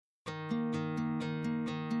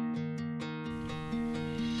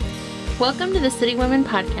Welcome to the City Women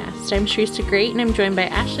Podcast. I'm Shrista Great, and I'm joined by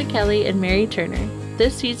Ashley Kelly and Mary Turner.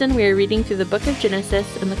 This season, we are reading through the book of Genesis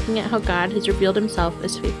and looking at how God has revealed himself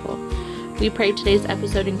as faithful. We pray today's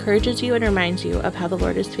episode encourages you and reminds you of how the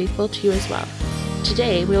Lord is faithful to you as well.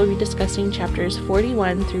 Today, we will be discussing chapters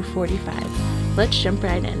 41 through 45. Let's jump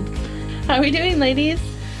right in. How are we doing, ladies?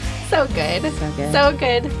 So good. So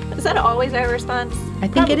good. Is that always our response? I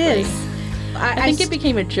think it is. I think it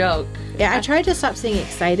became a joke. Yeah, I tried to stop saying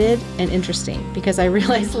excited and interesting because I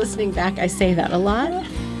realized listening back I say that a lot.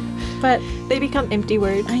 But they become empty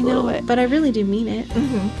words. I know, but I really do mean it.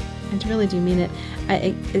 Mm-hmm. I really do mean it.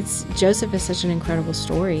 It's Joseph is such an incredible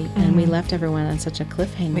story, and we left everyone on such a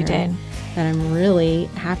cliffhanger. We did. That I'm really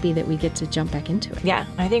happy that we get to jump back into it. Yeah,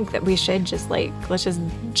 I think that we should just let's just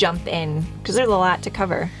jump in because there's a lot to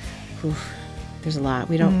cover. Oof, there's a lot.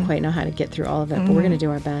 We don't quite know how to get through all of it, but we're going to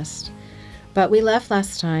do our best. But we left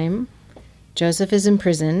last time. Joseph is in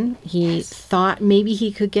prison. He thought maybe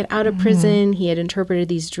he could get out of prison. He had interpreted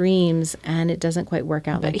these dreams, and it doesn't quite work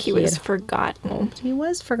out. But he was forgotten. He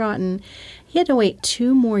was forgotten. He had to wait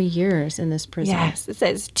 2 more years in this prison. Yes, it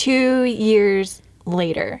says 2 years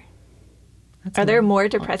later. Are there more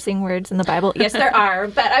depressing words in the Bible? Yes, there are.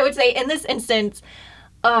 But I would say in this instance,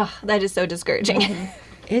 that is so discouraging.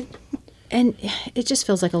 And it just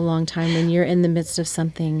feels like a long time when you're in the midst of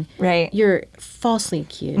something. Right. You're falsely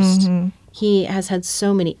accused. He has had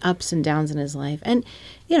so many ups and downs in his life. And,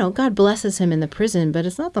 God blesses him in the prison, but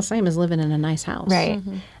it's not the same as living in a nice house. Right.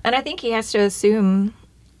 And I think he has to assume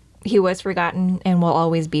he was forgotten and will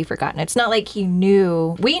always be forgotten. It's not like he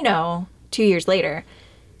knew. We know 2 years later.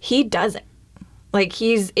 He doesn't. Like,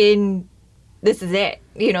 he's in, this is it,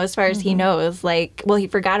 as far as he knows. Like, well, he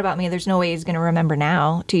forgot about me. There's no way he's going to remember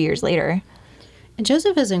now, 2 years later. And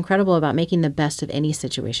Joseph is incredible about making the best of any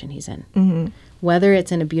situation he's in. Whether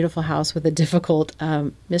it's in a beautiful house with a difficult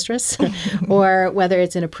mistress or whether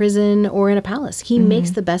it's in a prison or in a palace. He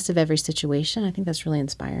makes the best of every situation. I think that's really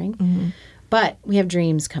inspiring. But we have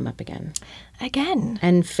dreams come up again.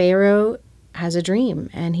 And Pharaoh has a dream,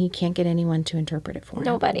 and he can't get anyone to interpret it for him.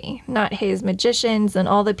 Nobody. Not his magicians and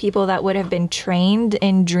all the people that would have been trained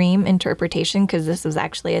in dream interpretation, because this was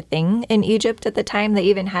actually a thing in Egypt at the time. They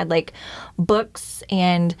even had books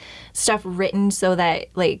and stuff written so that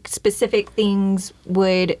specific things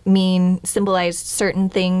would symbolize certain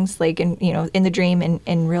things, in the dream and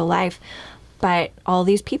in real life. But all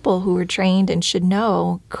these people who were trained and should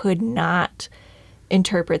know could not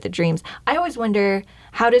interpret the dreams. I always wonder,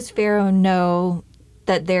 how does Pharaoh know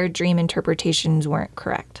that their dream interpretations weren't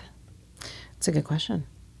correct? That's a good question.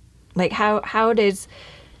 How does...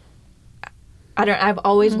 I've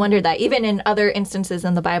always wondered that, even in other instances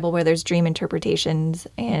in the Bible where there's dream interpretations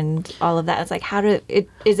and all of that. It's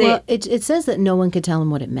it says that no one could tell him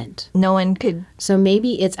what it meant. No one could. So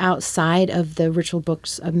maybe it's outside of the ritual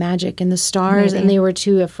books of magic and the stars, and they were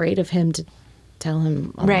too afraid of him to tell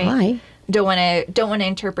him a lie. Don't want to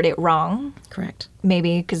interpret it wrong. Correct.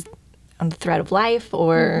 Maybe because on the thread of life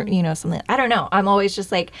or, something. I don't know. I'm always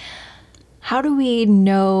just how do we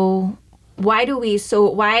know? Why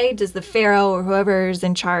does the Pharaoh or whoever's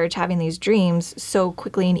in charge having these dreams so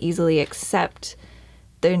quickly and easily accept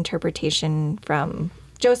the interpretation from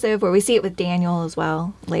Joseph, where we see it with Daniel as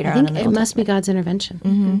well later on in the Old Testament? It must be God's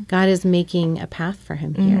intervention. God is making a path for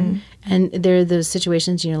him here. And there are those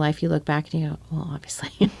situations in your life you look back and you go, well,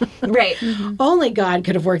 obviously. Right. Only God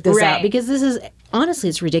could have worked this out, because this is, honestly,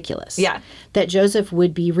 it's ridiculous. Yeah. That Joseph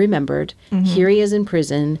would be remembered. Here he is in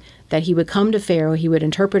prison, that he would come to Pharaoh, he would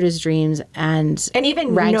interpret his dreams and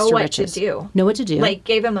even know what to do. Know what to do.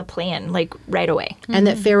 Gave him a plan, right away. And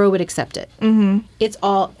that Pharaoh would accept it. It's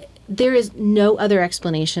all... There is no other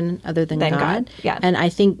explanation other than God. Yeah. And I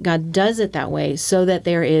think God does it that way so that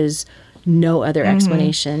there is no other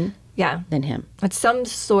explanation than him. It's some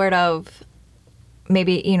sort of,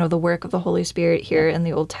 maybe, the work of the Holy Spirit here in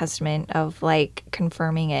the Old Testament of,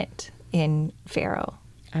 confirming it in Pharaoh.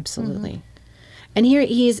 Absolutely. And here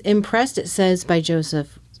he's impressed, it says, by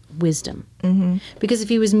Joseph's wisdom. Because if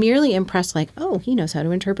he was merely impressed he knows how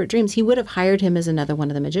to interpret dreams, he would have hired him as another one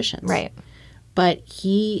of the magicians. Right. But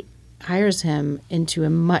he hires him into a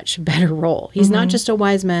much better role. He's not just a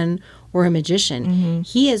wise man or a magician.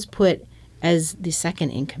 He is put as the second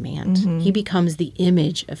in command. He becomes the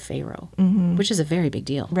image of Pharaoh, which is a very big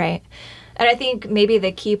deal. Right. And I think maybe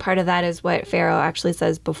the key part of that is what Pharaoh actually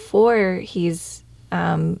says before he's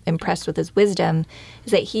impressed with his wisdom,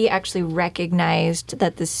 is that he actually recognized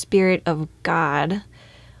that the Spirit of God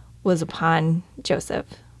was upon Joseph.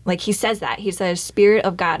 He says that. He says, Spirit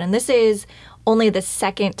of God. And this is only the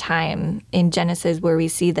second time in Genesis where we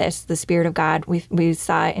see this, the Spirit of God. We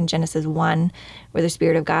saw it in Genesis 1, where the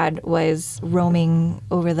Spirit of God was roaming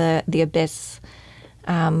over the abyss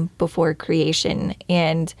before creation.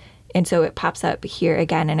 And so it pops up here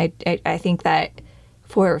again. And I think that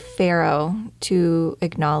for Pharaoh to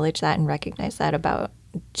acknowledge that and recognize that about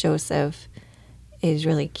Joseph is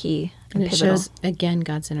really key. And it pivotal. shows, again,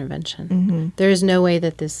 God's intervention. There is no way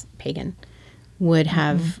that this pagan would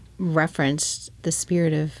have referenced the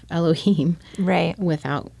spirit of Elohim Right.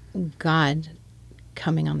 without God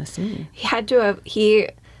coming on the scene. He had to have,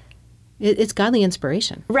 It's godly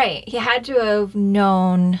inspiration. right. He had to have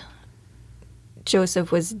known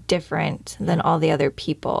Joseph was different than all the other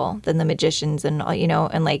people, than the magicians and all,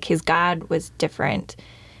 and like his God was different.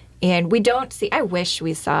 And we don't see, I wish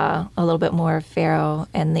we saw a little bit more of Pharaoh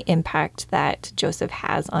and the impact that Joseph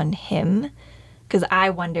has on him. Because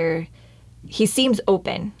I wonder, he seems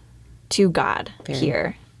open to God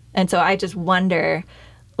here. And so I just wonder,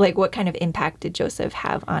 like, what kind of impact did Joseph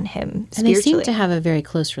have on him And spiritually? they seem to have a very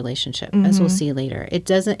close relationship, as we'll see later.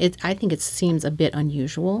 I think it seems a bit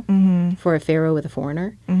unusual for a pharaoh with a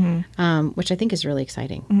foreigner, which I think is really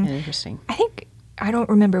exciting and interesting. I don't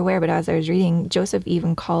remember where, but as I was reading, Joseph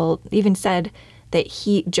even said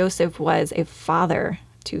that Joseph was a father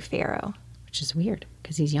to Pharaoh. Which is weird,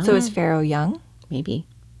 because he's young. So is Pharaoh young? Maybe.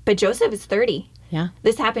 But Joseph is 30. Yeah.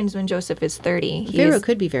 This happens when Joseph is 30. Pharaoh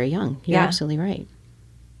could be very young. You're Yeah. absolutely right.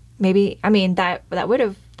 Maybe, I mean, that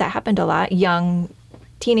happened a lot. Young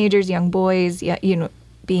teenagers, young boys,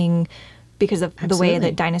 being, because of the way Absolutely.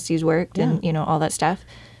 that dynasties worked and, all that stuff.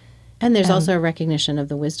 And there's also a recognition of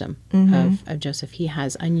the wisdom of Joseph. He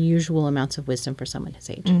has unusual amounts of wisdom for someone his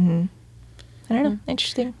age. I don't know.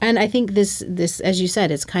 Interesting. And I think this, as you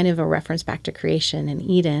said, it's kind of a reference back to creation and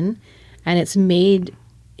Eden, and it's meant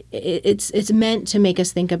to make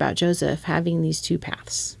us think about Joseph having these two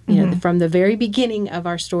paths. From the very beginning of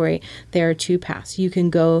our story, there are two paths. You can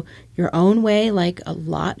go your own way, like a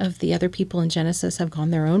lot of the other people in Genesis have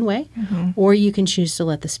gone their own way, or you can choose to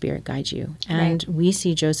let the Spirit guide you. And we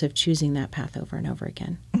see Joseph choosing that path over and over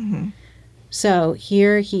again. So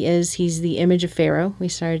here he is. He's the image of Pharaoh. We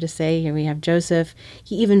started to say, here we have Joseph.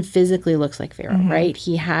 He even physically looks like Pharaoh, right?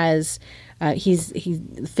 He has, he's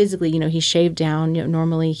physically, he's shaved down.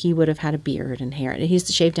 Normally he would have had a beard and hair.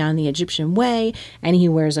 He's shaved down the Egyptian way, and he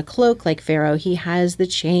wears a cloak like Pharaoh. He has the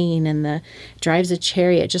chain and drives a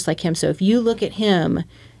chariot just like him. So if you look at him,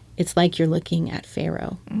 it's like you're looking at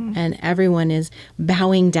Pharaoh, and everyone is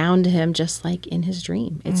bowing down to him just like in his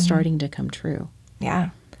dream. It's starting to come true. Yeah.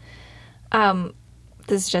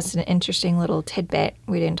 This is just an interesting little tidbit.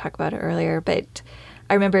 We didn't talk about it earlier, but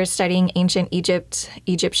I remember studying ancient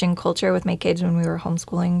Egyptian culture with my kids when we were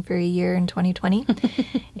homeschooling for a year in 2020.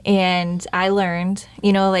 And I learned,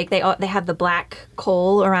 like they have the black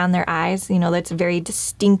kohl around their eyes. That's a very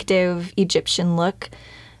distinctive Egyptian look.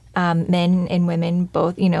 Men and women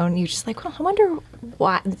both, and you're just like, well, I wonder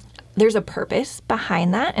why. There's a purpose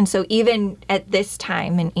behind that. And so even at this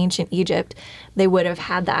time in ancient Egypt, they would have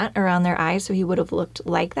had that around their eyes, so he would have looked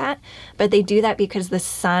like that. But they do that because the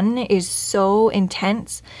sun is so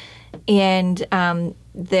intense, and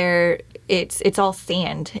it's all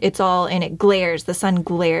sand. And it glares. The sun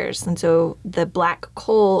glares. And so the black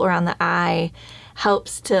kohl around the eye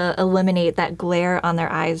helps to eliminate that glare on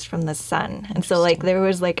their eyes from the sun. And so there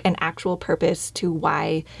was an actual purpose to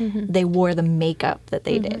why they wore the makeup that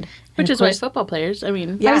they did. Which is why football players, I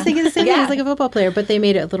mean. I was thinking the same thing. It's like a football player, but they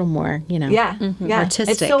made it a little more, artistic.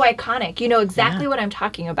 It's so iconic. You know exactly what I'm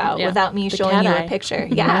talking about without me showing you a picture.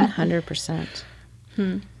 Yeah. 100%.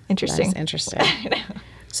 Interesting. That's interesting.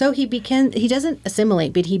 So he doesn't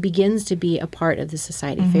assimilate, but he begins to be a part of the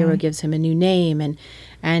society. Pharaoh gives him a new name,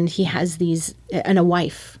 and he has a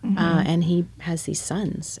wife, and he has these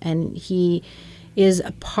sons, and he is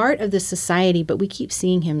a part of the society, but we keep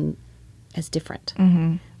seeing him as different.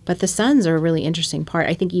 But the sons are a really interesting part.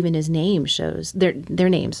 I think even his name shows, their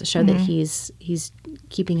names show that he's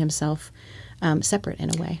keeping himself separate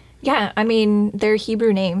in a way. Yeah, I mean, they're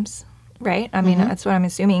Hebrew names, right? I mean, that's what I'm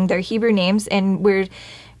assuming. They're Hebrew names, and we're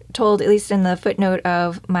told, at least in the footnote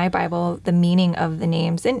of my Bible, the meaning of the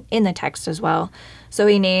names, and in the text as well. So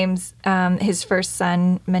he names his first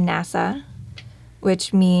son Manasseh,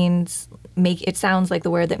 which means it sounds like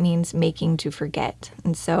the word that means making to forget.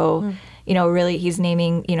 And so, really he's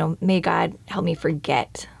naming, may God help me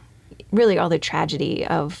forget really all the tragedy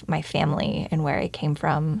of my family and where I came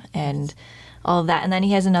from and all of that. And then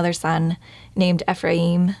he has another son named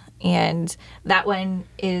Ephraim, and that one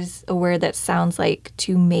is a word that sounds like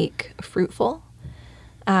to make fruitful.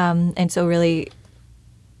 And so really,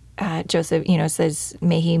 Joseph, says,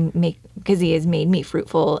 because he has made me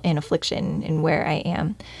fruitful in affliction and where I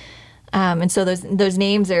am. And so those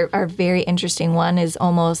names are very interesting. One is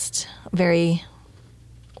almost very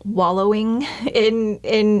wallowing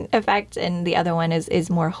in effect, and the other one is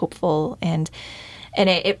more hopeful, and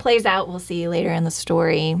it plays out. We'll see later in the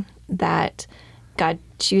story that God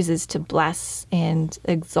chooses to bless and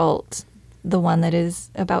exalt the one that is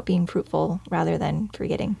about being fruitful rather than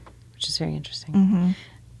forgetting, which is very interesting.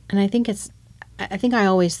 And I think I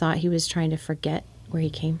always thought he was trying to forget where he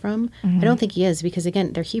came from. I don't think he is, because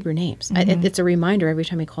again, they're Hebrew names. It's a reminder every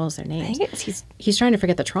time he calls their names. I think he's trying to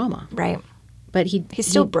forget the trauma, right? But he's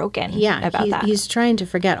still broken. About that. He's trying to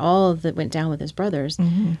forget all that went down with his brothers,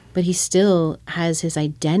 but he still has his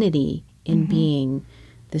identity in being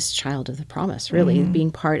this child of the promise, really being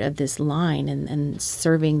part of this line and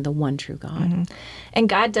serving the one true God. And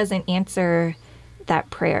God doesn't answer that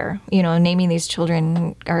prayer. Naming these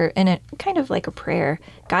children are in a kind of like a prayer.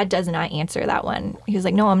 God does not answer that one. He's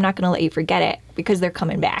like, no, I'm not going to let you forget it, because they're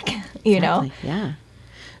coming back. Exactly. Yeah.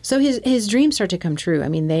 So his dreams start to come true. I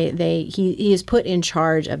mean, he is put in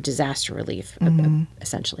charge of disaster relief,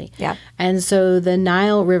 essentially. Yeah. And so the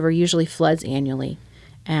Nile River usually floods annually,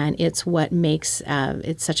 and it's what makes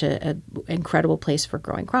it's such a incredible place for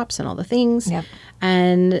growing crops and all the things. Yep.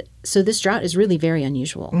 And so this drought is really very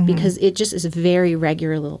unusual because it just is very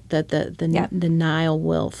regular that the Nile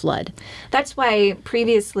will flood. That's why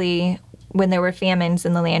previously, when there were famines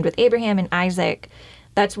in the land with Abraham and Isaac,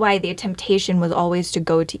 that's why the temptation was always to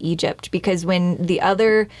go to Egypt, because when the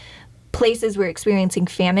other places were experiencing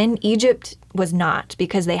famine, Egypt was not,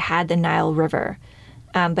 because they had the Nile River.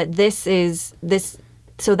 But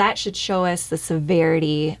so that should show us the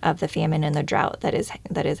severity of the famine and the drought that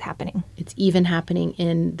is happening. It's even happening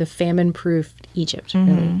in the famine-proof Egypt,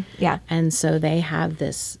 really. Yeah. And so they have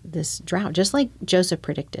this drought, just like Joseph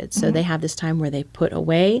predicted. So they have this time where they put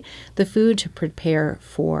away the food to prepare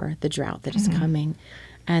for the drought that is coming.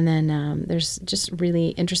 And then there's just really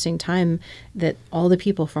interesting time that all the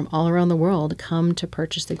people from all around the world come to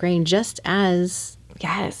purchase the grain, just as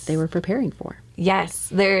they were preparing for. Yes,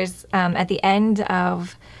 there's at the end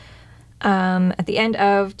of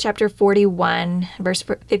chapter 41, verse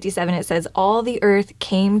 57, it says, "All the earth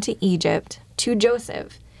came to Egypt to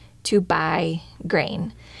Joseph to buy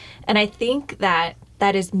grain," and I think that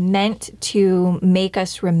is meant to make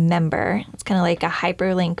us remember. It's kind of like a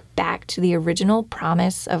hyperlink back to the original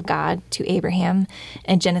promise of God to Abraham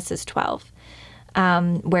in Genesis 12,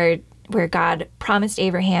 where God promised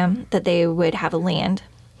Abraham that they would have a land.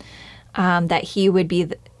 That he would be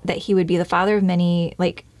the father of many,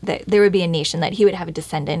 like that there would be a nation, that he would have a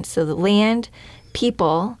descendant. So the land,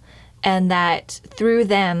 people, and that through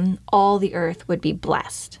them all the earth would be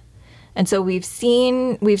blessed. And so we've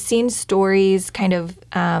seen stories, kind of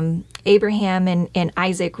Abraham and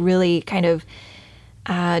Isaac really kind of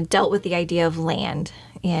dealt with the idea of land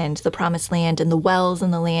and the promised land and the wells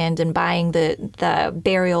in the land, and buying the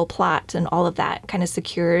burial plot and all of that kind of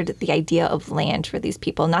secured the idea of land for these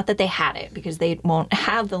people. Not that they had it, because they won't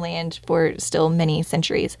have the land for still many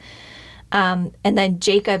centuries. And then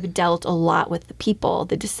Jacob dealt a lot with the people,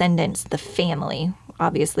 the descendants, the family,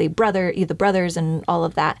 obviously the brothers and all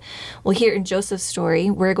of that. Well, here in Joseph's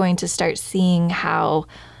story, we're going to start seeing how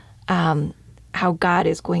God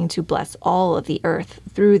is going to bless all of the earth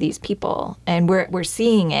through these people. And we're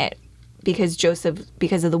seeing it because of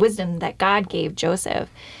the wisdom that God gave Joseph,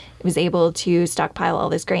 was able to stockpile all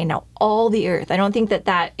this grain. Now, all the earth, I don't think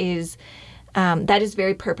that is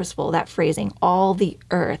very purposeful, that phrasing. All the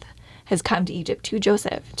earth has come to Egypt to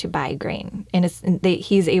Joseph to buy grain. And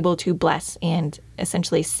he's able to bless and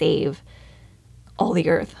essentially save all the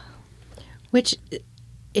earth. Which,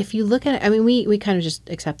 if you look at it, I mean, we kind of just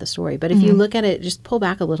accept the story, but if you look at it, just pull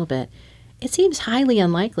back a little bit, it seems highly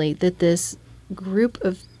unlikely that this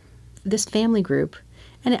family group,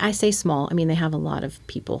 and I say small, I mean, they have a lot of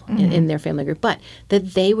people in their family group, but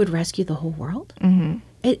that they would rescue the whole world.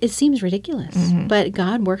 It seems ridiculous, but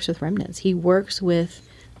God works with remnants. He works with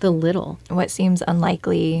the little. What seems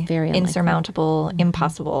unlikely, very unlikely, insurmountable,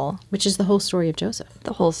 impossible. Which is the whole story of Joseph.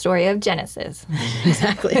 The whole story of Genesis.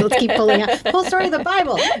 Exactly. Let's keep pulling out the whole story of the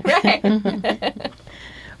Bible. Right.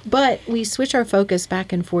 But we switch our focus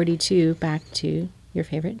back in 42 back to your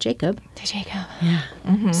favorite, Jacob. To Jacob.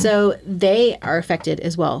 Yeah. So they are affected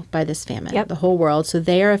as well by this famine. Yep. The whole world. So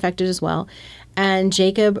they are affected as well. And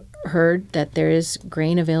Jacob heard that there is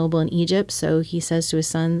grain available in Egypt. So he says to his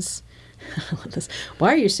sons, I love this,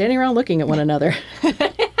 "Why are you standing around looking at one another?"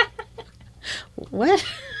 What?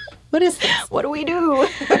 What is this? What do we do?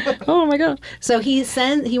 Oh my God. So he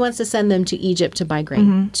wants to send them to Egypt to buy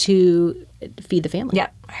grain, to feed the family. Yeah,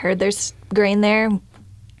 I heard there's grain there.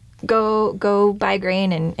 Go buy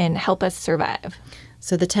grain and help us survive.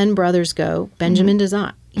 So the 10 brothers go. Benjamin does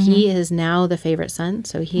not. He is now the favorite son,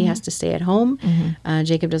 so he has to stay at home.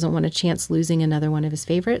 Jacob doesn't want a chance losing another one of his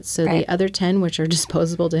favorites. So the other 10, which are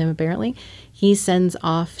disposable to him apparently, he sends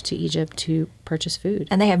off to Egypt to purchase food.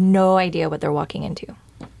 And they have no idea what they're walking into.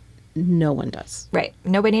 No one does. Right.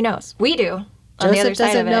 Nobody knows. We do. On the other Joseph side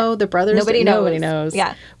doesn't of it. know. The brothers, nobody knows.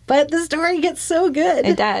 Yeah. But the story gets so good.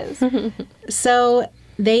 It does. So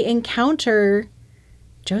they encounter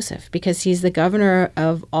Joseph because he's the governor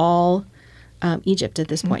of all Egypt at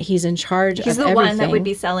this point. He's in charge of everything. He's the one that would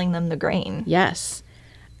be selling them the grain. Yes.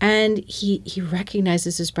 And he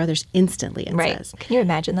recognizes his brothers instantly and says, Can you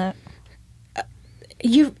imagine that?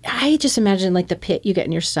 I just imagine like the pit you get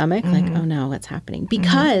in your stomach, like, oh no, what's happening?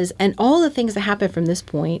 Because, and all the things that happen from this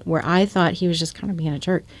point where I thought he was just kind of being a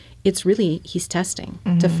jerk, it's really, he's testing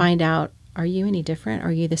to find out, are you any different?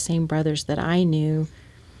 Are you the same brothers that I knew?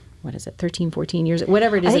 What is it, 13, 14 years,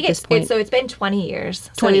 whatever it is at this point. So it's been 20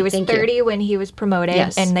 years. 20, so he was 30 when he was promoted,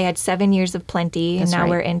 Yes. and they had 7 years of plenty, That's and now right.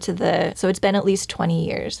 we're into so it's been at least 20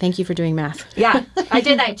 years. Thank you for doing math. Yeah, I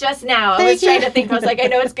did that just now. I was trying to think. I was like, I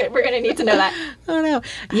know it's good. We're going to need to know that. Oh no.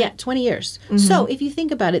 Yeah, 20 years. So if you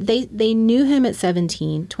think about it, they knew him at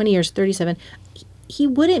 17, 20 years, 37. He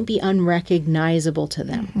wouldn't be unrecognizable to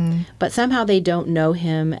them. But somehow they don't know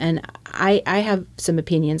him. And I have some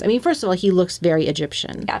opinions. I mean, first of all, he looks very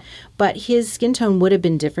Egyptian. Yeah. But his skin tone would have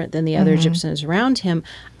been different than the other Egyptians around him.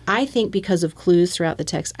 I think because of clues throughout the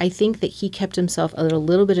text, I think that he kept himself at a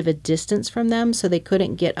little bit of a distance from them so they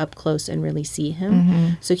couldn't get up close and really see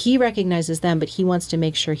him. So he recognizes them, but he wants to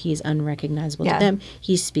make sure he's unrecognizable to them.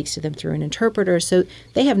 He speaks to them through an interpreter, so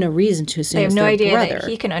they have no reason to assume They have it's no their idea brother. that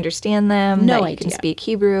he can understand them, No that he can idea. speak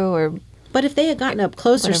Hebrew, or But if they had gotten up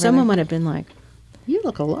closer, Whatever someone they're- might have been like, you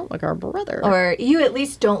look a lot like our brother. or you at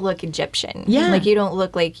least don't look Egyptian. Yeah. Like you don't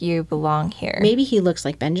look like you belong here. Maybe he looks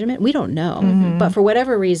like Benjamin. We don't know. But for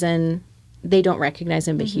whatever reason, they don't recognize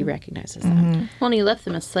him, but he recognizes them. Well, and he left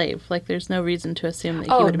them a slave. Like, there's no reason to assume that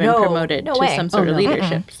he Oh, would have been no. promoted No to way. some sort of no.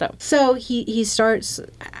 leadership. So So he starts,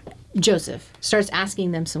 Joseph starts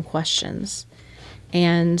asking them some questions.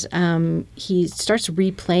 And he starts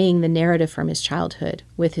replaying the narrative from his childhood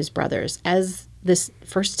with his brothers as this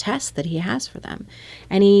first test that he has for them.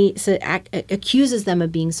 And he accuses them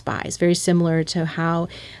of being spies, very similar to how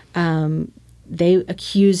they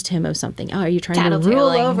accused him of something. Oh, are you trying to rule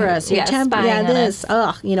Tattleteling. over us? Yeah, spying on this.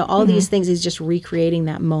 us. Oh, all these things. He's just recreating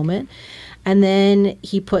that moment. And then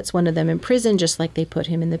he puts one of them in prison, just like they put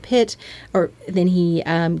him in the pit. Or then he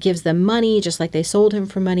gives them money, just like they sold him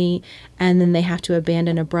for money. And then they have to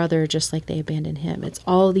abandon a brother, just like they abandoned him. It's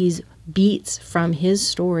all these beats from his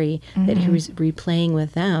story that he was replaying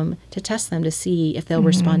with them to test them to see if they'll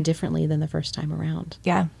respond differently than the first time around.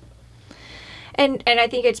 Yeah. And I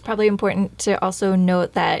think it's probably important to also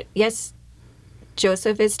note that, yes,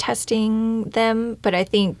 Joseph is testing them, but I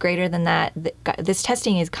think greater than that, this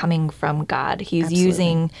testing is coming from God. He's Absolutely.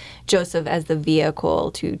 using Joseph as the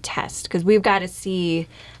vehicle to test, because we've got to see,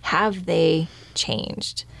 have they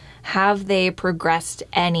changed? Have they progressed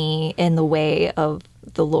any in the way of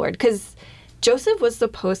the Lord? Because Jacob was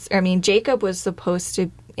supposed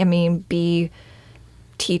to, be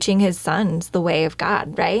teaching his sons the way of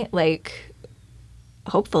God, right? Like,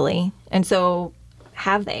 hopefully. And so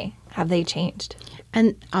have they changed?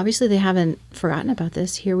 And obviously they haven't forgotten about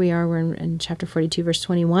this. Here we are, we're in chapter 42, verse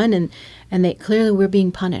 21, and they clearly we're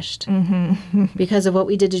being punished because of what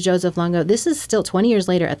we did to Joseph long ago. This is still 20 years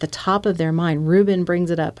later at the top of their mind. Reuben brings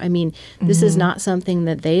it up. I mean, this is not something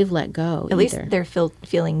that they've let go At least they're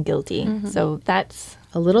feeling guilty. So that's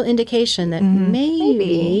a little indication that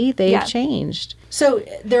maybe they've Yeah. changed. So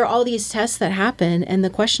there are all these tests that happen, and the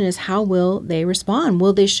question is, how will they respond?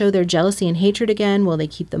 Will they show their jealousy and hatred again? Will they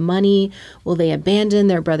keep the money? Will they abandon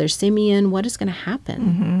their brother Simeon? What is going to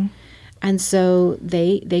happen? And so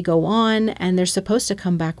they go on, and they're supposed to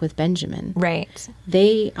come back with Benjamin. right.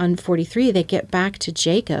 They, on 43, they get back to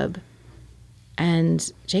Jacob,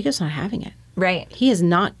 and Jacob's not having it. Right. He is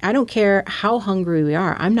not, I don't care how hungry we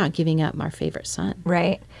are, I'm not giving up my favorite son.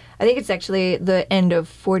 Right. I think it's actually the end of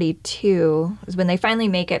 42 is when they finally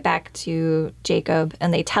make it back to Jacob,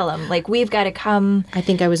 and they tell him, like, we've got to come. I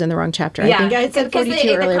think I was in the wrong chapter. I think I said 42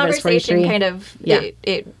 the earlier, but it's conversation 43. kind of, Yeah.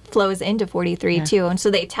 it flows into 43 too. And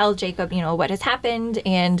so they tell Jacob, what has happened,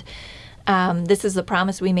 and this is the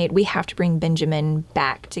promise we made. We have to bring Benjamin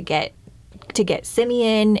back to get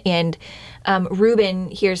Simeon. And Reuben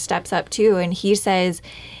here steps up too, and he says,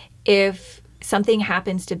 if something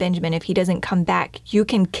happens to Benjamin, if he doesn't come back, you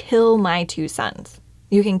can kill my two sons.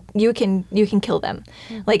 You can kill them.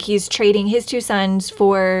 Like he's trading his 2 sons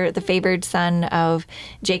for the favored son of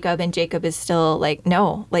Jacob, and Jacob is still like,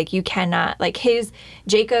 no, like you cannot. Like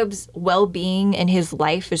Jacob's well-being and his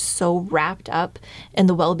life is so wrapped up in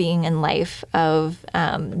the well-being and life of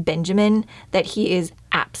Benjamin that he is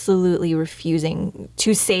absolutely refusing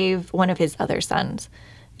to save one of his other sons.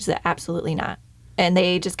 He's like, absolutely not. And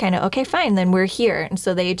they just kind of, okay, fine, then we're here. And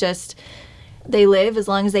so they live as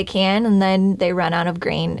long as they can, and then they run out of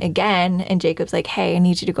grain again. And Jacob's like, hey, I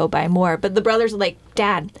need you to go buy more. But the brothers are like,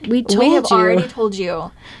 Dad, we have already told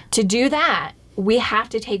you to do that. We have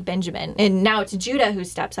to take Benjamin. And now it's Judah who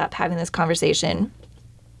steps up having this conversation.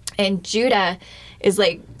 And Judah is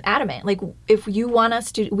like adamant, like, if you want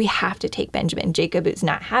us to, we have to take Benjamin. Jacob is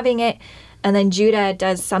not having it. And then Judah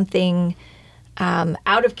does something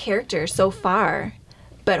out of character so far,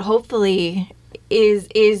 but hopefully is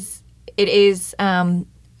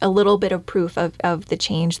a little bit of proof of the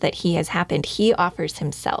change that he has happened. He offers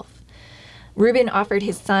himself. Reuben offered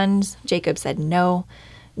his sons. Jacob said no.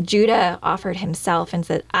 Judah offered himself and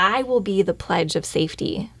said, I will be the pledge of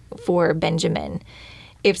safety for Benjamin.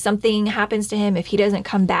 If something happens to him, if he doesn't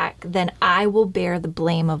come back, then I will bear the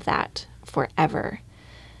blame of that forever.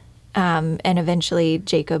 And eventually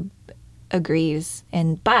Jacob agrees,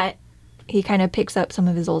 but he kind of picks up some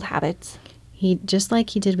of his old habits. He, just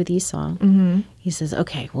like he did with Esau, he says,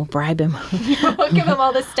 okay, we'll bribe him. We'll give him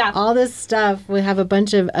all this stuff. All this stuff. We have a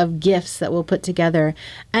bunch of gifts that we'll put together.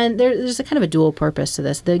 And there's a kind of a dual purpose to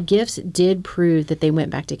this. The gifts did prove that they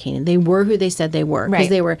went back to Canaan. They were who they said they were. Because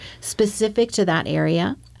they were specific to that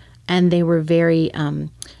area. And they were very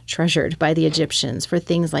treasured by the Egyptians for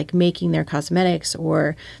things like making their cosmetics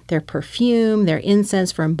or their perfume, their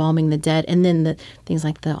incense for embalming the dead, and then the things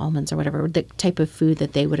like the almonds or whatever, the type of food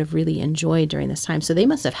that they would have really enjoyed during this time. So they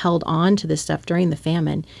must have held on to this stuff during the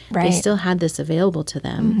famine. Right. They still had this available to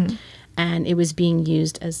them, and it was being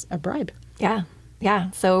used as a bribe. Yeah,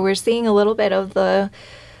 yeah. So we're seeing a little bit of the,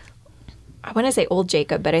 I want to say old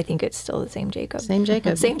Jacob, but I think it's still the same Jacob. Same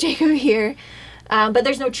Jacob. Same Jacob here. But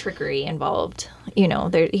there's no trickery involved.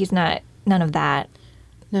 He's not, none of that.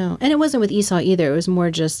 No. And it wasn't with Esau either. It was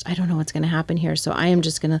more just, I don't know what's going to happen here, so I am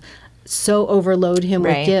just going to so overload him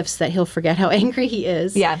with gifts that he'll forget how angry he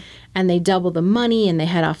is. Yeah. And they double the money, and they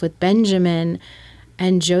head off with Benjamin.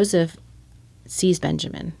 And Joseph sees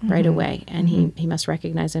Benjamin right away, and he must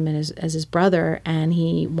recognize him as his brother, and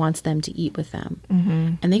he wants them to eat with them.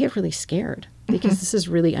 And they get really scared because this is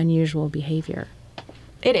really unusual behavior.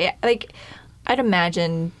 I'd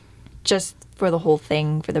imagine just for the whole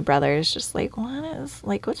thing, for the brothers, just like,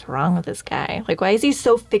 what's wrong with this guy? Like, why is he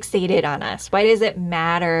so fixated on us? Why does it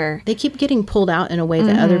matter? They keep getting pulled out in a way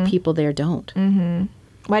that other people there don't.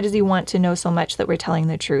 Why does he want to know so much that we're telling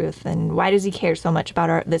the truth? And why does he care so much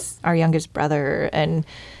about our youngest brother? And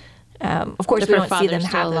of course, we don't see them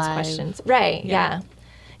have those questions. Right, yeah.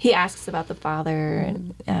 He asks about the father.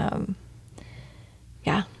 And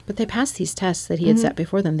But they pass these tests that he had set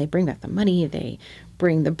before them. They bring back the money. They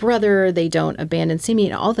bring the brother. They don't abandon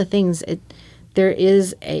Simeon. All the things. There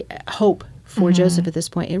is a hope for Joseph at this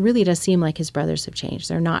point. It really does seem like his brothers have changed.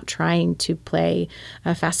 They're not trying to play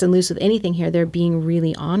fast and loose with anything here. They're being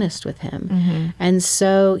really honest with him. And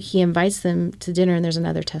so he invites them to dinner, and there's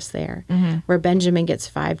another test there where Benjamin gets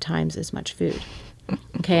 5 times as much food.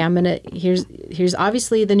 Okay, here's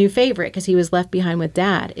obviously the new favorite because he was left behind with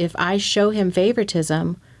Dad. If I show him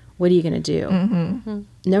favoritism, what are you going to do?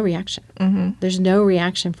 No reaction. There's no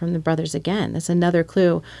reaction from the brothers again. That's another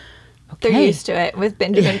clue. Okay. They're used to it with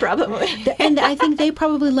Benjamin, probably. And I think they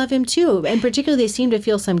probably love him too. And particularly, they seem to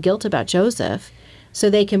feel some guilt about Joseph. So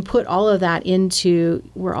they can put all of that into,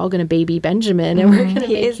 we're all going to baby Benjamin, and we're going to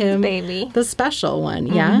make him the special one.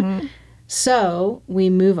 Yeah. So we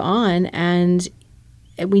move on, and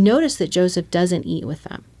we notice that Joseph doesn't eat with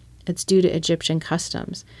them. It's due to Egyptian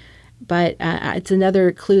customs. But it's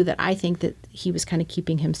another clue that I think that he was kind of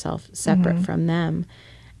keeping himself separate from them.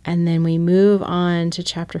 And then we move on to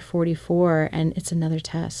chapter 44, and it's another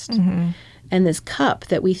test. And this cup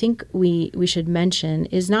that we think we should mention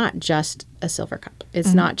is not just a silver cup.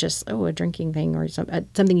 It's not just, a drinking thing or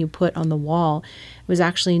something you put on the wall. It was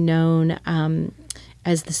actually known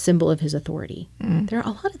as the symbol of his authority. There are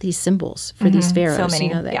a lot of these symbols for these pharaohs. So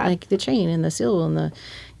many, like the chain and the seal and the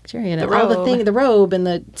chariot and all the robe and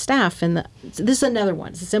the staff and this is another one.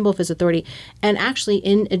 It's a symbol of his authority. And actually,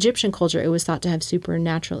 in Egyptian culture, it was thought to have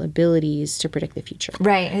supernatural abilities to predict the future.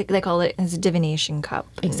 Right. They call it as a divination cup.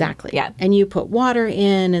 Exactly. Yeah. And you put water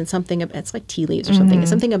in and something. It's like tea leaves or something.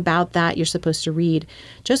 Something about that you're supposed to read.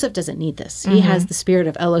 Joseph doesn't need this. He has the spirit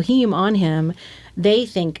of Elohim on him. They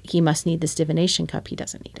think he must need this divination cup. He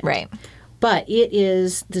doesn't need it. Right. But it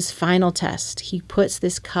is this final test. He puts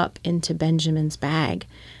this cup into Benjamin's bag.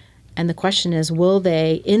 And the question is, will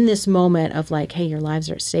they, in this moment of like, hey, your lives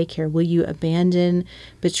are at stake here, will you abandon,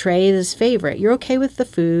 betray this favorite? You're okay with the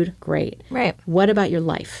food. Great. Right. What about your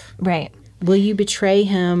life? Right. Will you betray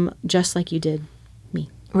him just like you did me?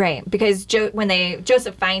 Right, because when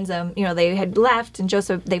Joseph finds them, they had left, and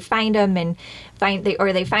they find him and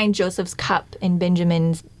they find Joseph's cup in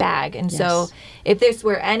Benjamin's bag, and so if this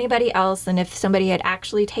were anybody else, and if somebody had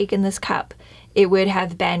actually taken this cup, it would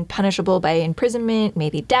have been punishable by imprisonment,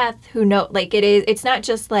 maybe death. Who knows? Like it's not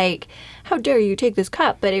just like, how dare you take this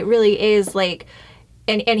cup, but it really is like,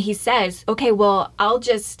 and he says, okay, well,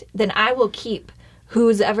 I will keep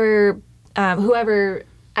whoever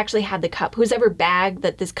actually had the cup, whoever bag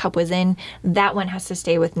that this cup was in, that one has to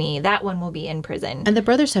stay with me. That one will be in prison. And the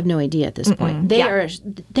brothers have no idea at this point.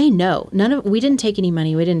 They know. We didn't take any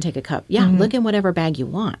money. We didn't take a cup. Yeah, look in whatever bag you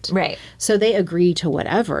want. Right. So they agree to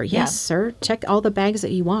whatever. Yes, sir. Check all the bags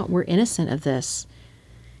that you want. We're innocent of this.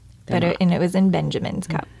 And it was in Benjamin's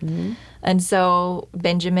cup. Mm-hmm. And so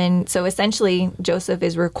essentially Joseph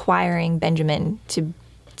is requiring Benjamin to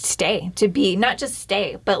be not just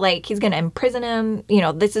stay, but like he's going to imprison him.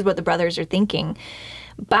 This is what the brothers are thinking.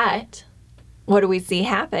 But what do we see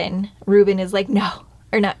happen? Reuben is like, no,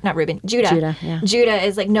 or not Reuben, Judah. Judah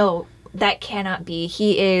is like, no, that cannot be.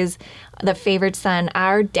 He is the favored son.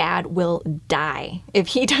 Our dad will die if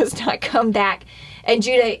he does not come back. And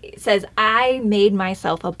Judah says, I made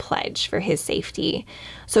myself a pledge for his safety.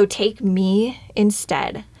 So take me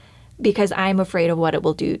instead, because I'm afraid of what it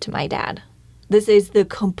will do to my dad. This is the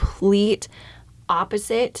complete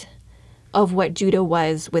opposite of what Judah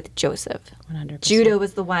was with Joseph. 100%. Judah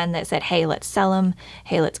was the one that said, hey, let's sell him.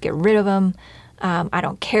 Hey, let's get rid of him. I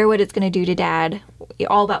don't care what it's going to do to dad.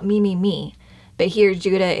 All about me. But here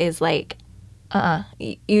Judah is like,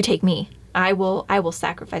 you take me. I will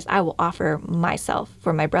sacrifice. I will offer myself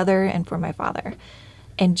for my brother and for my father.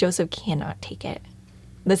 And Joseph cannot take it.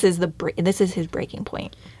 This is his breaking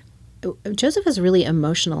point. Joseph is really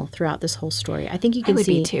emotional throughout this whole story. I think you can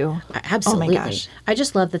see. I would be too. Absolutely. Oh my gosh. I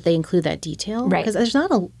just love that they include that detail. Right. Because there's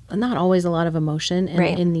not always a lot of emotion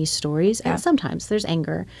in these stories. Yeah. And sometimes there's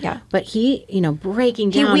anger. Yeah. But he, breaking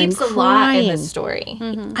down he weeps and a lot in crying. this story.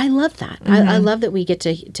 Mm-hmm. I love that. Mm-hmm. I love that we get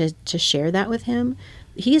to share that with him.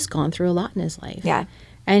 He has gone through a lot in his life. Yeah.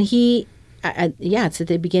 And it's at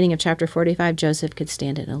the beginning of chapter 45. Joseph could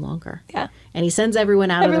stand it no longer. Yeah. And he sends everyone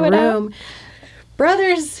out of the room.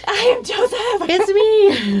 Brothers, I am Joseph. It's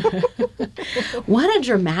me. What a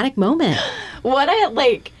dramatic moment. What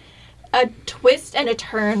a twist and a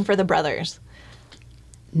turn for the brothers.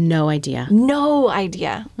 No idea.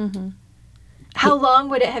 Mm-hmm. How long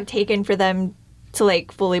would it have taken for them to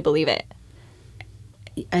fully believe it?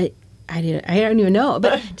 I don't even know.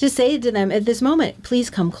 But to say to them at this moment,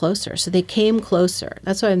 please come closer. So they came closer.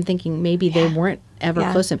 That's why I'm thinking maybe they weren't ever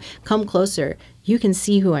close to him. Come closer. You can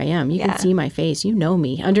see who I am. You can see my face. You know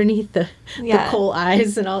me underneath the coal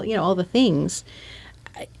eyes and all the things.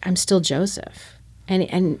 I'm still Joseph,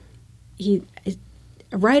 and he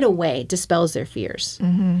right away dispels their fears.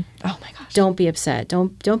 Mm-hmm. Oh my gosh! Don't be upset.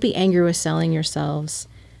 Don't be angry with selling yourselves.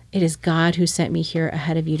 It is God who sent me here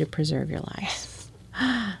ahead of you to preserve your lives.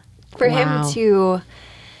 Yes. For him to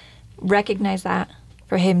recognize that,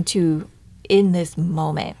 for him to, in this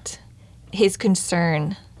moment, his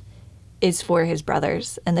concern is for his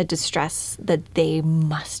brothers and the distress that they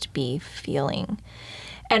must be feeling.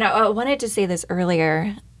 And I wanted to say this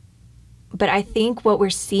earlier, but I think what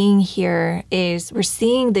we're seeing here is we're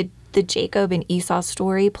seeing the Jacob and Esau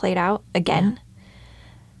story played out again.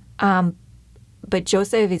 Yeah. But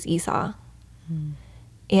Joseph is Esau,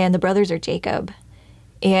 and the brothers are Jacob.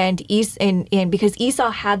 And because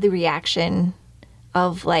Esau had the reaction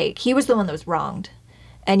of he was the one that was wronged.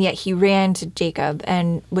 And yet he ran to Jacob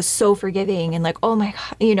and was so forgiving and oh my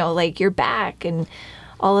God, you're back and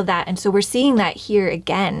all of that. And so we're seeing that here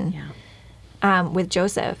again with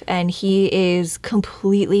Joseph. And he is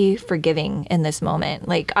completely forgiving in this moment.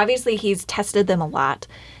 Obviously he's tested them a lot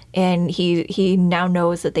and he now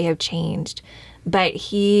knows that they have changed. But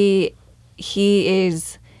he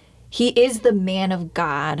is the man of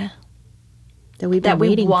God that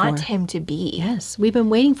we want him to be. Yes, we've been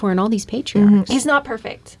waiting for in all these patriarchs. Mm-hmm. He's not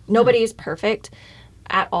perfect. Nobody is perfect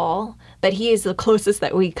at all, but he is the closest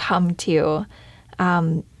that we come to,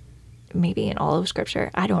 maybe in all of Scripture.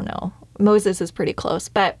 I don't know. Moses is pretty close,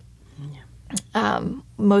 but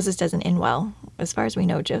Moses doesn't end well. As far as we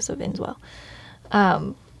know, Joseph ends well.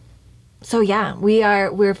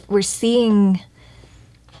 We're seeing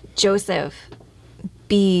Joseph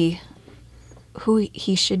be who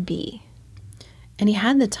he should be. And he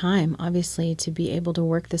had the time, obviously, to be able to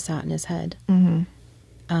work this out in his head.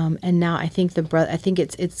 And now I think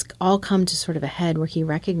it's all come to sort of a head where he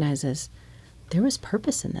recognizes there was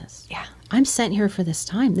purpose in this. Yeah. I'm sent here for this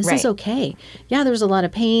time. This is Right. okay. Yeah, there was a lot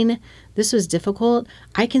of pain. This was difficult.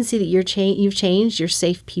 I can see that you've changed. You're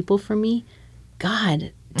safe people for me.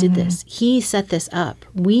 God did this. He set this up.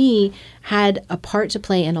 We had a part to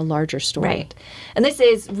play in a larger story. Right. And this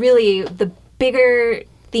is really the bigger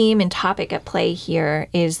theme and topic at play here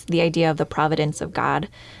is the idea of the providence of God.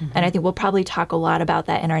 And I think we'll probably talk a lot about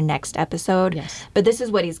that in our next episode. Yes. But this is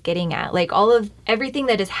what he's getting at. Like everything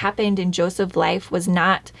that has happened in Joseph's life was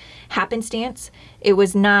not happenstance. It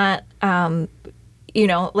was not,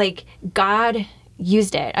 like God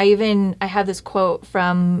used it. I have this quote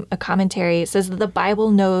from a commentary. It says that the Bible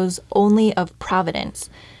knows only of providence,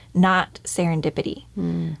 not serendipity.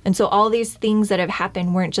 And so all these things that have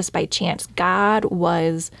happened weren't just by chance. God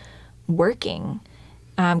was working.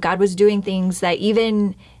 God was doing things that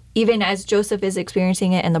even as Joseph is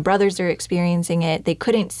experiencing it and the brothers are experiencing it, they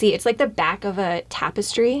couldn't see. It's like the back of a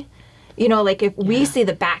tapestry. Like if we see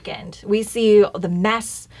the back end, we see the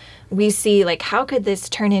mess, we see like, how could this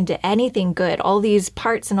turn into anything good? All these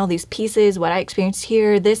parts and all these pieces, what I experienced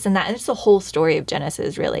here, this and that. And it's the whole story of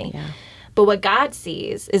Genesis, really. Yeah. But what God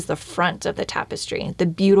sees is the front of the tapestry, the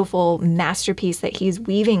beautiful masterpiece that he's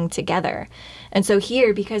weaving together. And so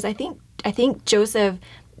here, because I think Joseph,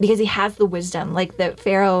 because he has the wisdom, like the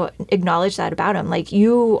Pharaoh acknowledged that about him, like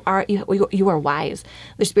you are wise.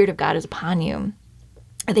 The Spirit of God is upon you.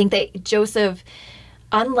 I think that Joseph,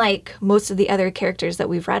 unlike most of the other characters that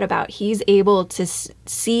we've read about, he's able to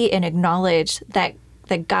see and acknowledge that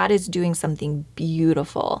God is doing something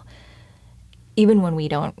beautiful, even when we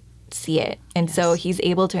don't see it. And so he's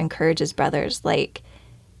able to encourage his brothers, like,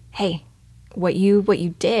 hey, what you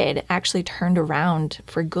did actually turned around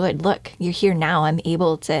for good. Look, you're here now. I'm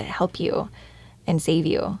able to help you and save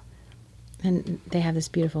you. And they have this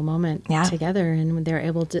beautiful moment Yeah. together, and when they're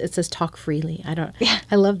able to, it says talk freely.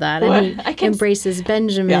 I love that. And I he can- embraces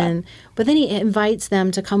Benjamin, but then he invites them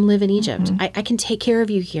to come live in Egypt. I can take care of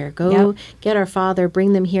you here. Go get our father,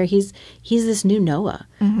 bring them here. He's this new Noah.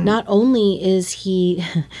 Not only is he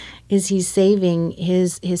saving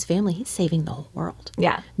his family, he's saving the whole world.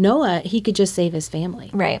 Yeah. Noah, he could just save his family.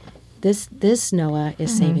 Right. This Noah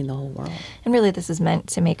is saving the whole world. And really, this is meant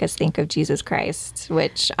to make us think of Jesus Christ,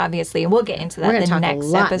 which obviously, we'll get into We're that gonna in the talk a next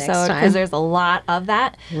lot next episode, time. because there's a lot of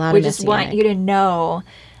that. A lot We of just want messianic. you to know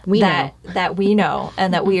that we know,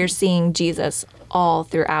 and that we are seeing Jesus all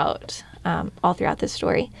throughout this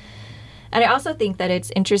story. And I also think that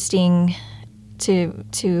it's interesting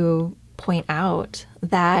to point out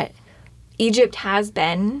that Egypt has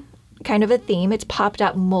been kind of a theme. It's popped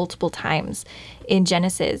up multiple times in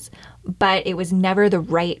Genesis, but it was never the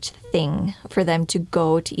right thing for them to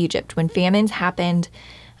go to Egypt. When famines happened,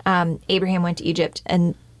 Abraham went to Egypt,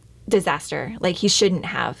 and disaster, like he shouldn't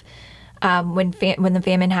have. When the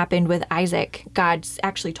famine happened with Isaac, God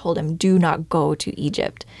actually told him, do not go to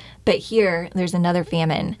Egypt. But here, there's another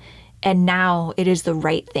famine, and now it is the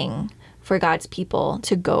right thing for God's people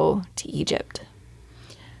to go to Egypt.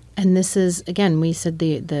 And this is, again, we said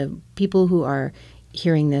the people who are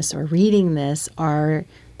hearing this or reading this are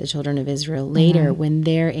the children of Israel later. When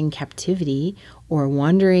they're in captivity or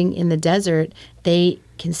wandering in the desert, they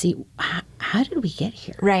can see, how did we get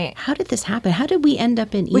here? Right. How did this happen? How did we end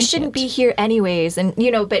up in Egypt? We shouldn't be here anyways. And,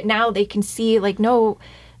 but now they can see, like, no,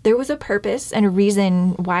 there was a purpose and a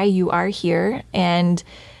reason why you are here. And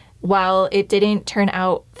while it didn't turn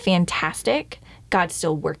out fantastic, God's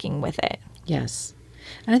still working with it. Yes.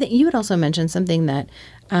 And I think you had also mentioned something that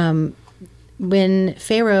when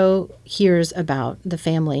Pharaoh hears about the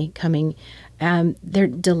family coming, they're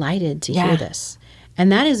delighted to hear this.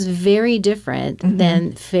 And that is very different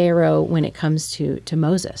than Pharaoh when it comes to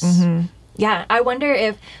Moses. Yeah, I wonder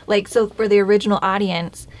if, so for the original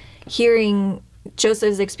audience, hearing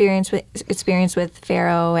Joseph's experience with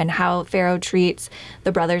Pharaoh and how Pharaoh treats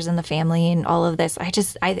the brothers and the family and all of this,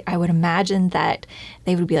 I would imagine that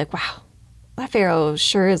they would be like, wow, that Pharaoh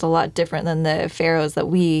sure is a lot different than the Pharaohs that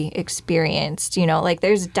we experienced.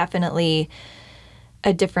 There's definitely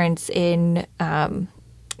a difference in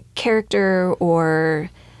character or,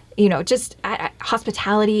 just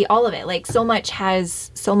hospitality, all of it. So much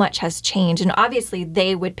has changed. And obviously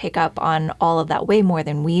they would pick up on all of that way more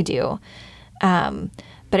than we do.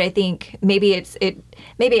 But I think maybe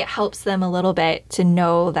it helps them a little bit to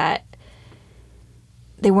know that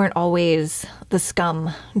they weren't always the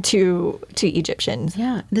scum to Egyptians.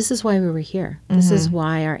 Yeah, this is why we were here. This is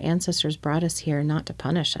why our ancestors brought us here, not to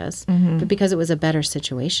punish us, but because it was a better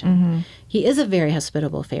situation. He is a very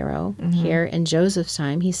hospitable Pharaoh. Here in Joseph's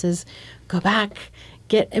time, he says, go back,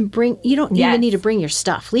 get and bring. You don't even need to bring your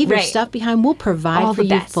stuff. Leave your stuff behind. We'll provide All for the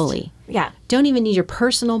you best. fully. Yeah. Don't even need your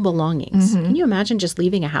personal belongings. Can you imagine just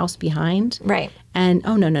leaving a house behind? Right. And,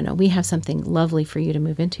 oh, no, we have something lovely for you to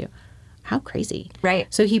move into. How crazy. Right.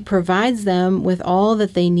 So he provides them with all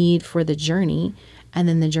that they need for the journey and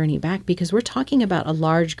then the journey back, because we're talking about a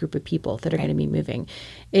large group of people that are going to be moving.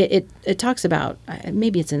 It talks about,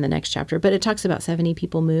 maybe it's in the next chapter, but it talks about 70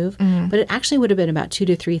 people move, but it actually would have been about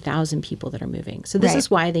 2,000 to 3,000 people that are moving. So this is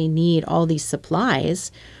why they need all these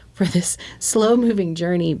supplies for this slow-moving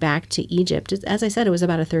journey back to Egypt. As I said, it was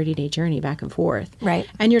about a 30-day journey back and forth. Right.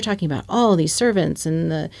 And you're talking about all these servants and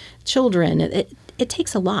the children. It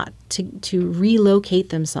takes a lot to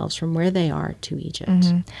relocate themselves from where they are to Egypt.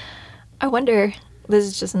 I wonder, this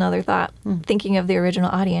is just another thought, thinking of the original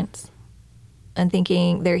audience and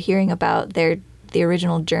thinking they're hearing about the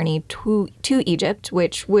original journey to Egypt,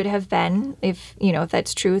 which would have been, if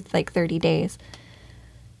that's true, like 30 days.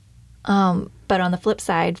 But on the flip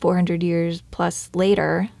side, 400 years plus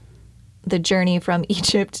later, the journey from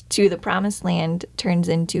Egypt to the Promised Land turns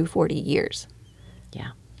into 40 years.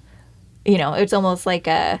 Yeah. It's almost like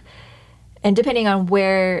and depending on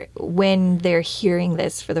when they're hearing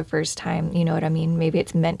this for the first time, you know what I mean? Maybe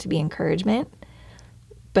it's meant to be encouragement,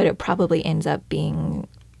 but it probably ends up being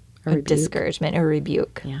a discouragement, a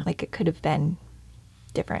rebuke. Yeah. Like it could have been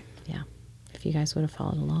different. Yeah. If you guys would have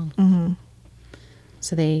followed along.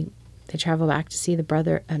 So they travel back to see the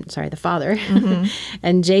father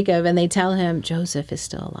and Jacob, and they tell him Joseph is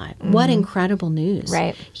still alive. What incredible news.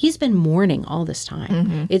 Right. He's been mourning all this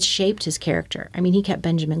time. It's shaped his character. I mean, he kept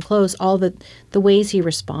Benjamin close. All the ways he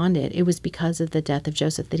responded, it was because of the death of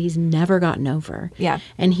Joseph that he's never gotten over. Yeah.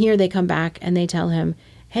 And here they come back and they tell him,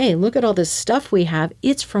 hey, look at all this stuff we have.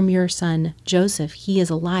 It's from your son, Joseph. He is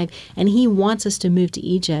alive, and he wants us to move to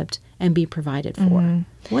Egypt and be provided for.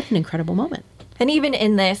 What an incredible moment. And even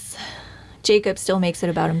in this, Jacob still makes it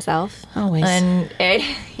about himself. Always. And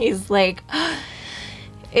he's like,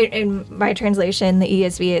 in my translation, the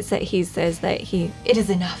ESV, he says that it is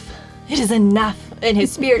enough. It is enough. And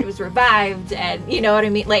his spirit was revived. And you know what I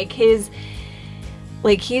mean? He's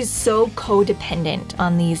so codependent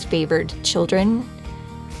on these favored children.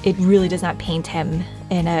 It really does not paint him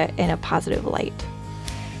in a positive light.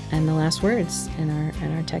 And the last words in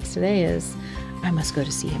our text today is, I must go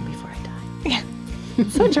to see him before I die. Yeah.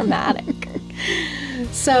 So dramatic.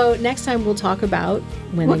 So next time we'll talk about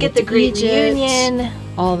when we'll get the great reunion,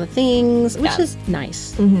 all the things, which is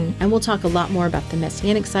nice. And we'll talk a lot more about the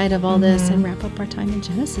messianic side of all this and wrap up our time in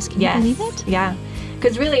Genesis. Can you believe it? Yeah.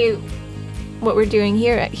 Because really what we're doing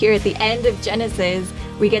here at the end of Genesis,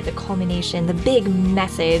 we get the culmination, the big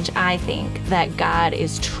message, I think, that God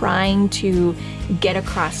is trying to get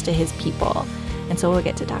across to his people. And so we'll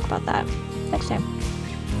get to talk about that next time.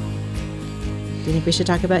 Do you think we should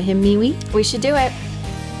talk about him, me, we? We should do it.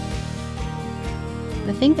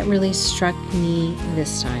 The thing that really struck me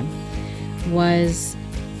this time was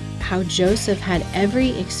how Joseph had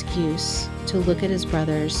every excuse to look at his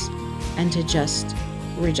brothers and to just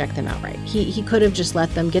reject them outright. He could have just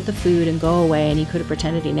let them get the food and go away, and he could have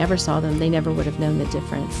pretended he never saw them. They never would have known the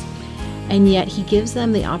difference. And yet he gives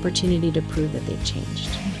them the opportunity to prove that they've changed.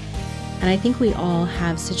 And I think we all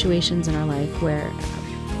have situations in our life where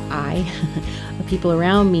people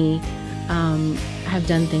around me have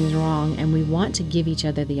done things wrong, and we want to give each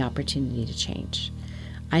other the opportunity to change.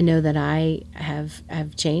 I know that I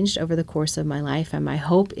have changed over the course of my life, and my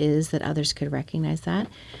hope is that others could recognize that.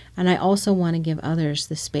 And I also want to give others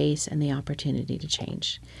the space and the opportunity to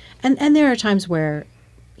change. And there are times where,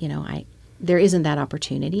 there isn't that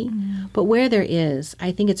opportunity. But where there is,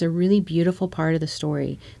 I think it's a really beautiful part of the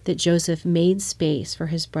story that Joseph made space for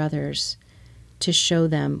his brothers to show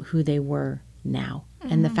them who they were now,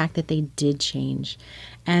 and the fact that they did change,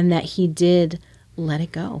 and that he did let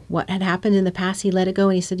it go. What had happened in the past, he let it go,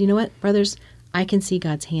 and he said, you know what, brothers, I can see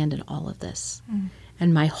God's hand in all of this.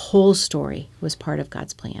 And my whole story was part of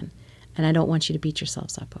God's plan, and I don't want you to beat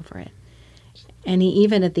yourselves up over it. And he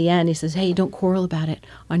even at the end, he says, hey, don't quarrel about it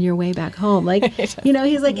on your way back home.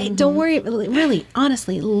 He's like, hey, don't worry, really,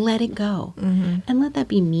 honestly, let it go. And let that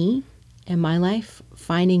be me in my life,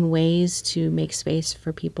 finding ways to make space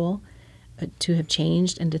for people to have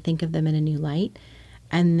changed and to think of them in a new light,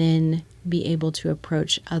 and then be able to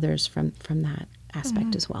approach others from that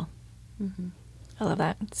aspect as well. I love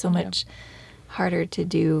that. It's so much harder to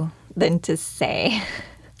do than to say.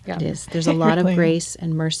 Yeah. It is. There's a lot of grace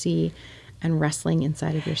and mercy and wrestling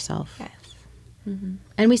inside of yourself. Yes. Mm-hmm.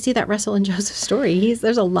 And we see that wrestle in Joseph's story.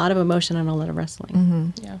 There's a lot of emotion and a lot of wrestling.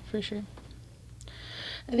 Mm-hmm. Yeah, for sure.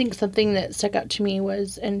 I think something that stuck out to me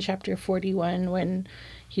was in chapter 41 when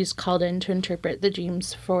he's called in to interpret the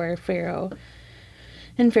dreams for Pharaoh.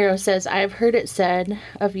 And Pharaoh says, "I have heard it said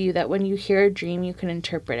of you that when you hear a dream, you can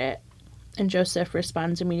interpret it." And Joseph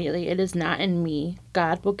responds immediately, "It is not in me.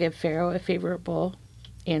 God will give Pharaoh a favorable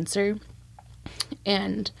answer."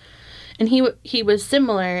 And he was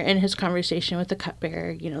similar in his conversation with the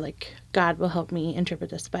cupbearer, like, God will help me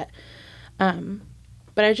interpret this. But I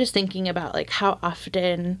was just thinking about, like, how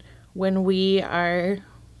often when we are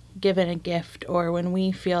given a gift or when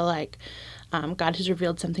we feel like God has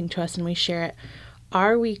revealed something to us and we share it,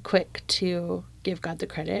 are we quick to give God the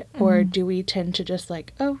credit? Or do we tend to just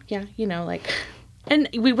like, oh, yeah, and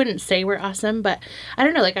we wouldn't say we're awesome, but I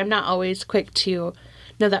don't know, like, I'm not always quick to,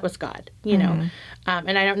 no, that was God, and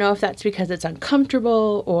I don't know if that's because it's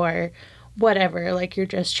uncomfortable or whatever, like you're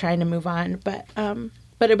just trying to move on. But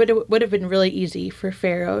it would have been really easy for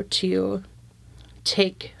Pharaoh to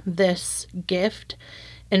take this gift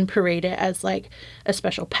and parade it as like a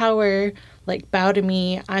special power, like, bow to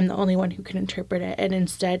me, I'm the only one who can interpret it. And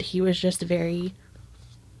instead he was just very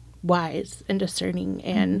wise and discerning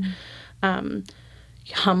and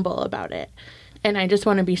humble about it. And I just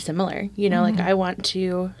want to be similar, like, I want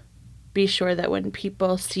to be sure that when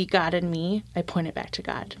people see God in me, I point it back to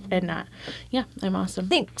God and not, yeah, I'm awesome. I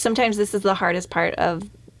think sometimes this is the hardest part of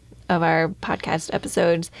our podcast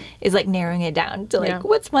episodes, is like narrowing it down to like,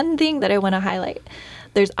 what's one thing that I want to highlight?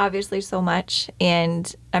 There's obviously so much,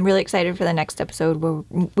 and I'm really excited for the next episode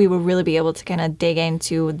where we will really be able to kind of dig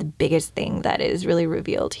into the biggest thing that is really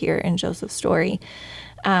revealed here in Joseph's story.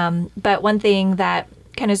 But one thing that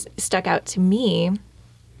kind of stuck out to me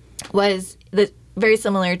was that, very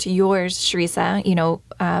similar to yours,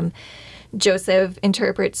 Sharissa, Joseph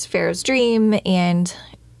interprets Pharaoh's dream and,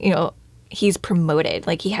 he's promoted.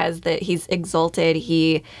 Like, he's exalted.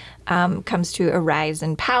 He comes to a rise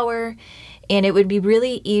in power. And it would be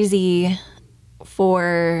really easy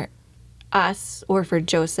for us or for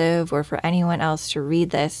Joseph or for anyone else to read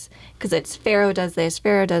this, because it's Pharaoh does this,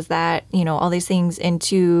 Pharaoh does that, all these things, and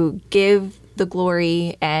to give the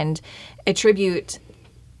glory and attribute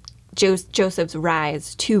Joseph's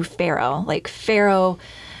rise to Pharaoh. Like, Pharaoh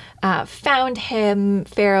found him,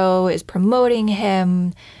 Pharaoh is promoting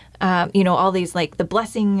him, all these, like, the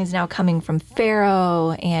blessing is now coming from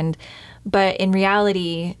Pharaoh. But in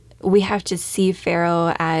reality, we have to see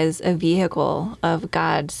Pharaoh as a vehicle of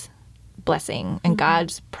God's blessing and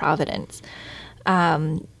God's providence.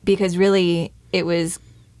 Because really it was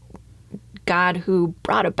God who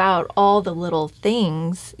brought about all the little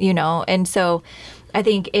things, And so I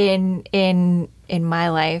think in my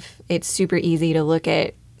life, it's super easy to look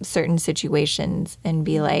at certain situations and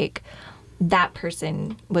be like, that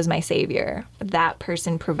person was my savior. That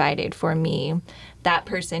person provided for me. That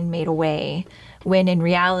person made a way. When in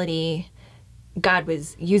reality, God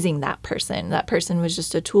was using that person. That person was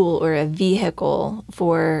just a tool or a vehicle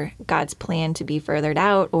for God's plan to be furthered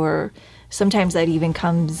out. Or sometimes that even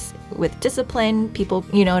comes with discipline. People,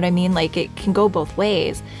 you know what I mean? Like, it can go both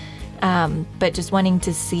ways. But just wanting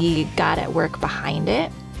to see God at work behind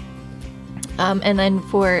it. And then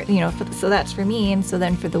so that's for me. And so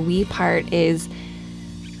then for the we part is,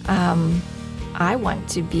 I want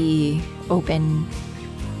to be open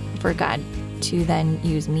for God to then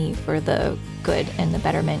use me for the good and the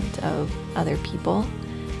betterment of other people.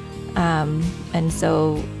 And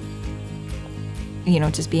so,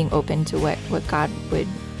 just being open to what God would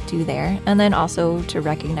do there. And then also to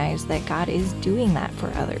recognize that God is doing that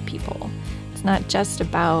for other people. It's not just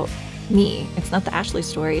about me. It's not the Ashley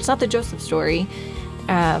story. It's not the Joseph story.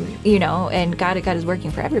 And God is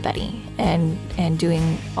working for everybody and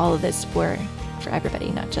doing all of this for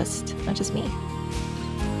everybody, not just me.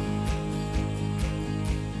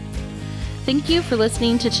 Thank you for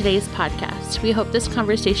listening to today's podcast. We hope this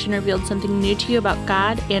conversation revealed something new to you about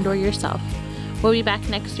God and or yourself. We'll be back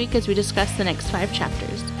next week as we discuss the next 5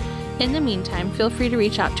 chapters. In the meantime, feel free to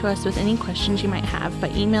reach out to us with any questions you might have by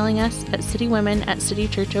emailing us at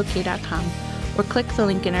citywomen@citychurchok.com or click the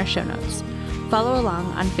link in our show notes. Follow along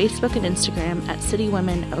on Facebook and Instagram at City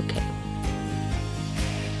Women OK.